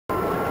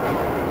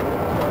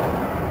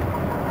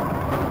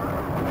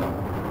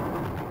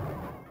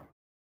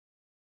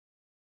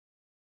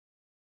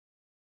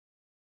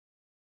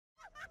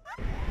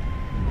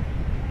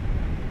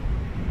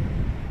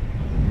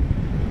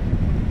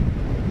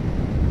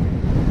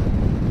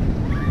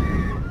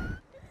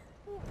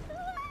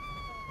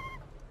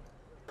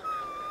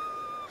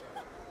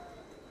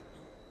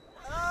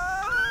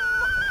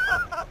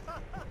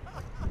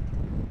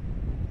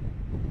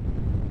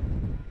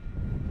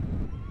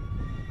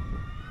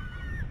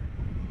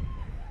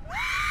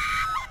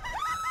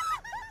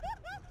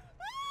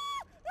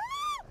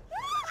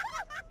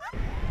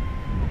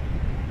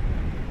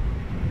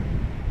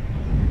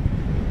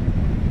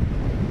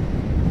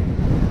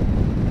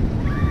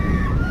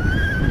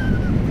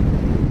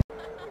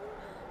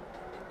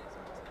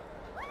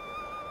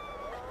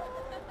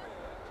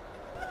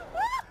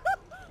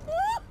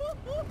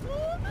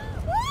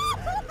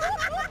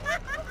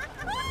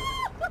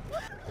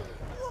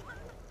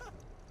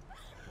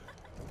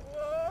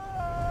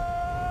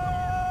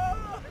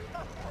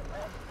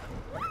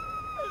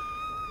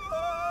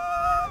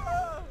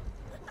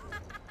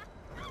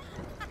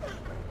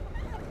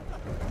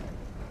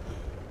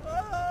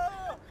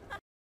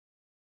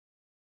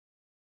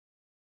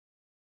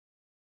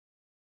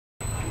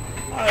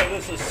Hi,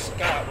 this is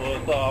Scott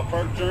with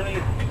Park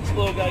Journey. This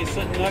little guy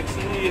sitting next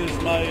to me is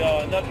my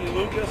nephew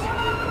Lucas.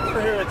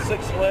 We're here at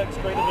Six Flags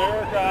Great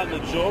America on the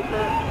Joker.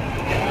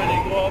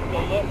 Trying to go up the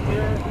lift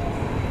here.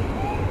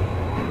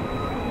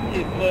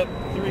 You flip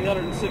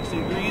 360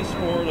 degrees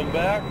forward and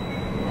back.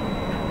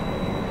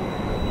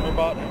 We're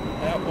about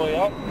halfway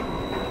up.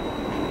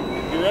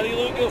 You ready,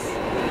 Lucas?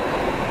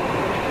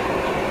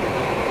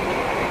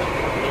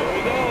 There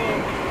we go.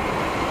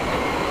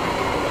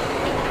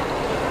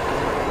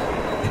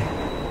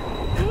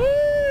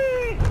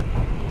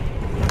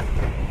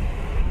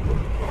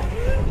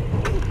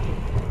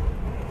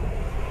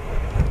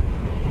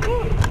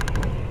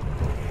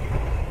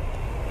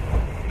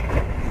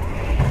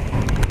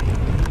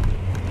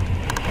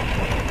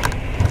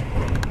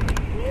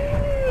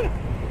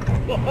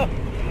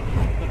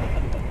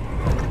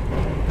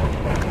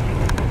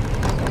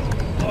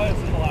 This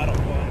is a lot of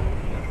fun.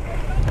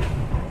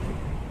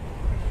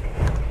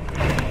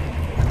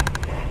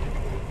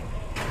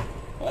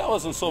 That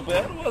wasn't so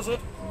bad, was it?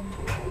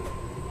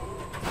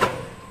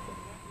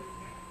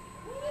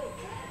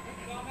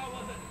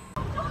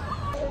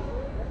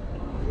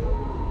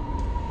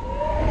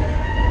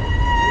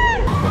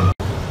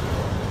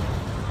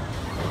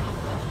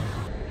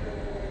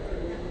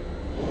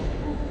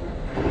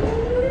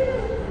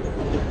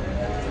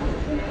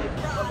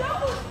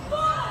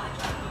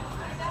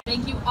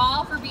 Thank you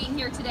all for being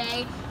here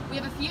today. We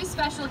have a few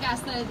special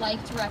guests that I'd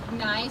like to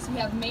recognize. We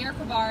have Mayor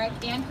Kovarik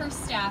and her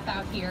staff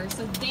out here,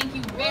 so thank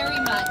you very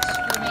much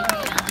for making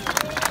it out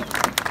here.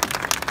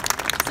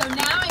 So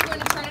now I'm going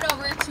to turn it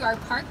over to our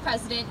park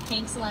president,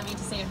 Hank Salemi, to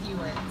say a few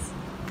words.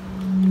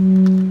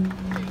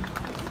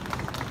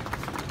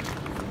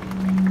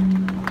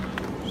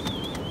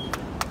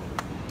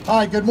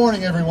 Hi, good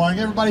morning everyone.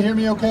 Can everybody hear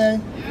me okay?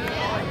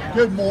 Yeah.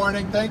 Good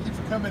morning. Thank you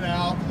for coming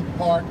out to the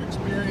park,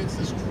 experience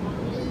this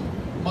truly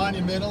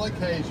monumental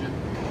occasion.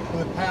 For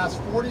the past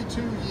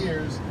 42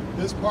 years,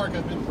 this park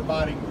has been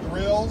providing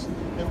thrills,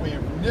 and we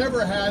have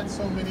never had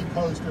so many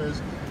coasters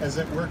as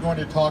that we're going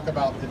to talk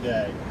about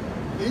today.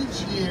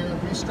 Each year,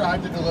 we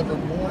strive to deliver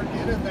more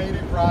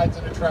innovative rides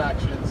and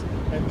attractions,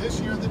 and this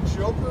year the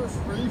Joker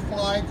Free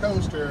Fly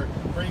Coaster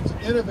brings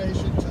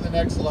innovation to the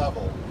next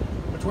level.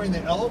 Between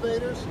the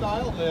elevator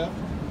style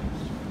lift,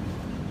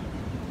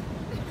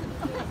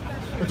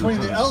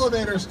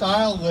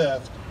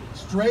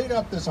 straight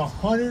up this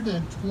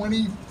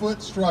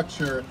 120-foot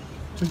structure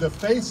to the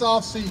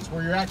face-off seats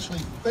where you're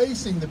actually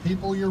facing the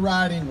people you're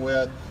riding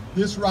with,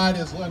 this ride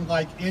is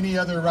unlike any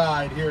other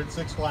ride here at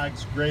Six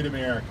Flags Great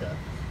America.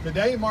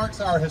 Today marks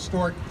our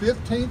historic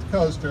 15th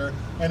coaster,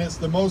 and it's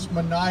the most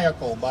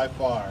maniacal by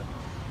far.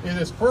 It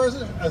is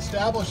further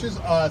establishes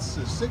us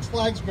as Six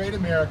Flags Great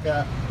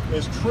America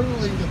is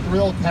truly the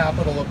thrill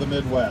capital of the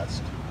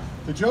Midwest.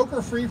 The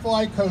Joker Free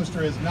Fly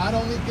Coaster is not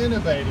only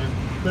innovative,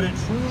 but it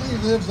truly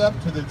lives up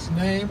to its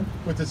name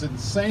with its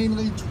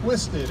insanely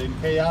twisted and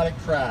chaotic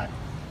track.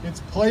 Its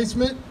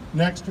placement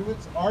next to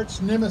its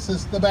arch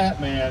nemesis, the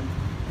Batman,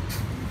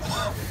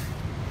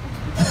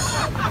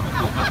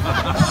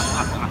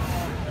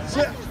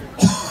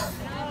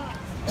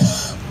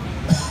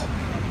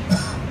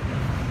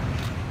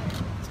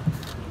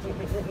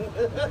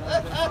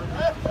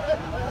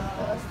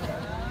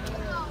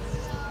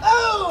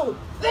 Oh,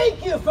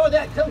 thank you for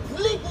that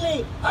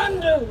completely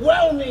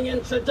underwhelming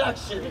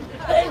introduction.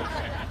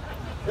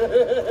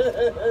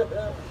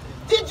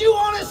 Did you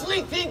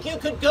honestly think you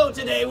could go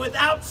today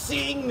without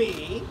seeing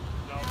me?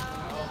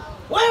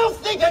 Well,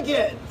 think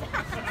again.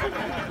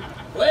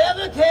 Where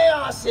the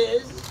chaos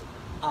is,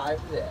 I'm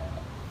there.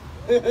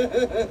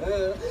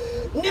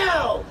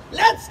 Now,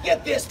 let's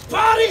get this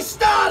party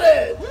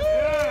started!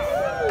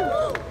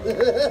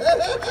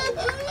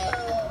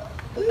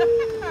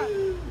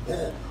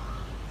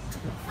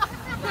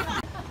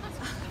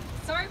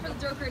 Sorry for the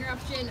Joker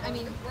interruption. I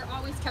mean, we're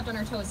always kept on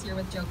our toes here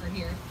with Joker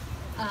here.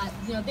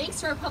 Thanks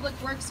to our Public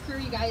Works crew,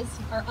 you guys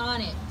are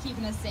on it,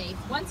 keeping us safe.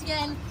 Once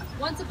again,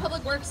 once the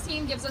Public Works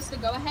team gives us the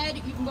go-ahead,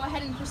 you can go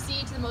ahead and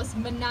proceed to the most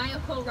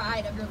maniacal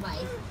ride of your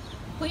life.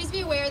 Please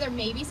be aware there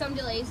may be some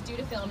delays due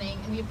to filming,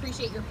 and we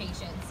appreciate your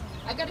patience.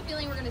 I've got a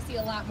feeling we're going to see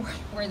a lot more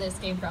where this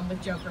came from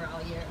with Joker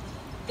all year.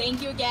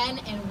 Thank you again,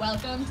 and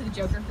welcome to the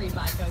Joker Free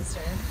Fly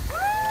Coaster.